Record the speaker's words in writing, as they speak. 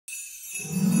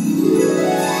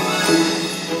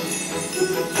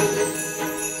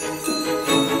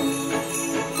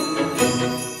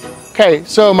Okay,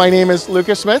 so my name is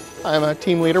Lucas Smith. I'm a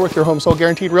team leader with your Home Sold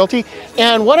Guaranteed Realty.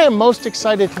 And what I'm most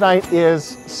excited tonight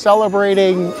is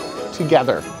celebrating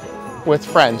together with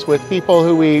friends, with people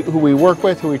who we work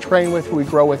with, who we train with, who we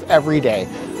grow with every day.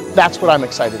 That's what I'm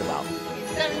excited about.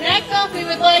 So next up, we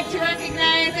would like to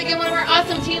recognize again one of our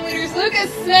awesome team leaders,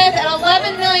 Lucas Smith, at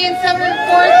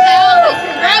 $11,704,000.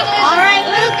 Congratulations! All right,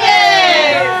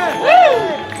 Lucas! Woo!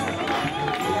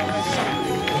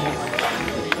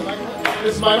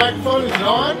 Is my microphone is it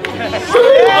on?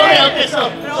 Okay, so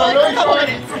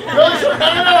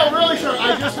really short.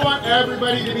 I just want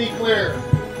everybody to be clear.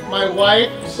 My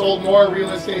wife sold more real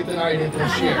estate than I did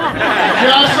this year.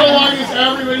 Just so long as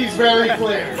everybody's very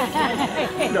clear.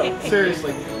 No,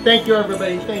 seriously. Thank you,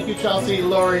 everybody. Thank you, Chelsea,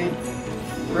 Lori,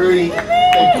 Rudy.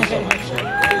 Thank you so much.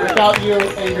 Without you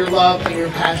and your love and your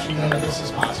passion, none of this is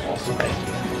possible. So thank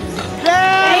you.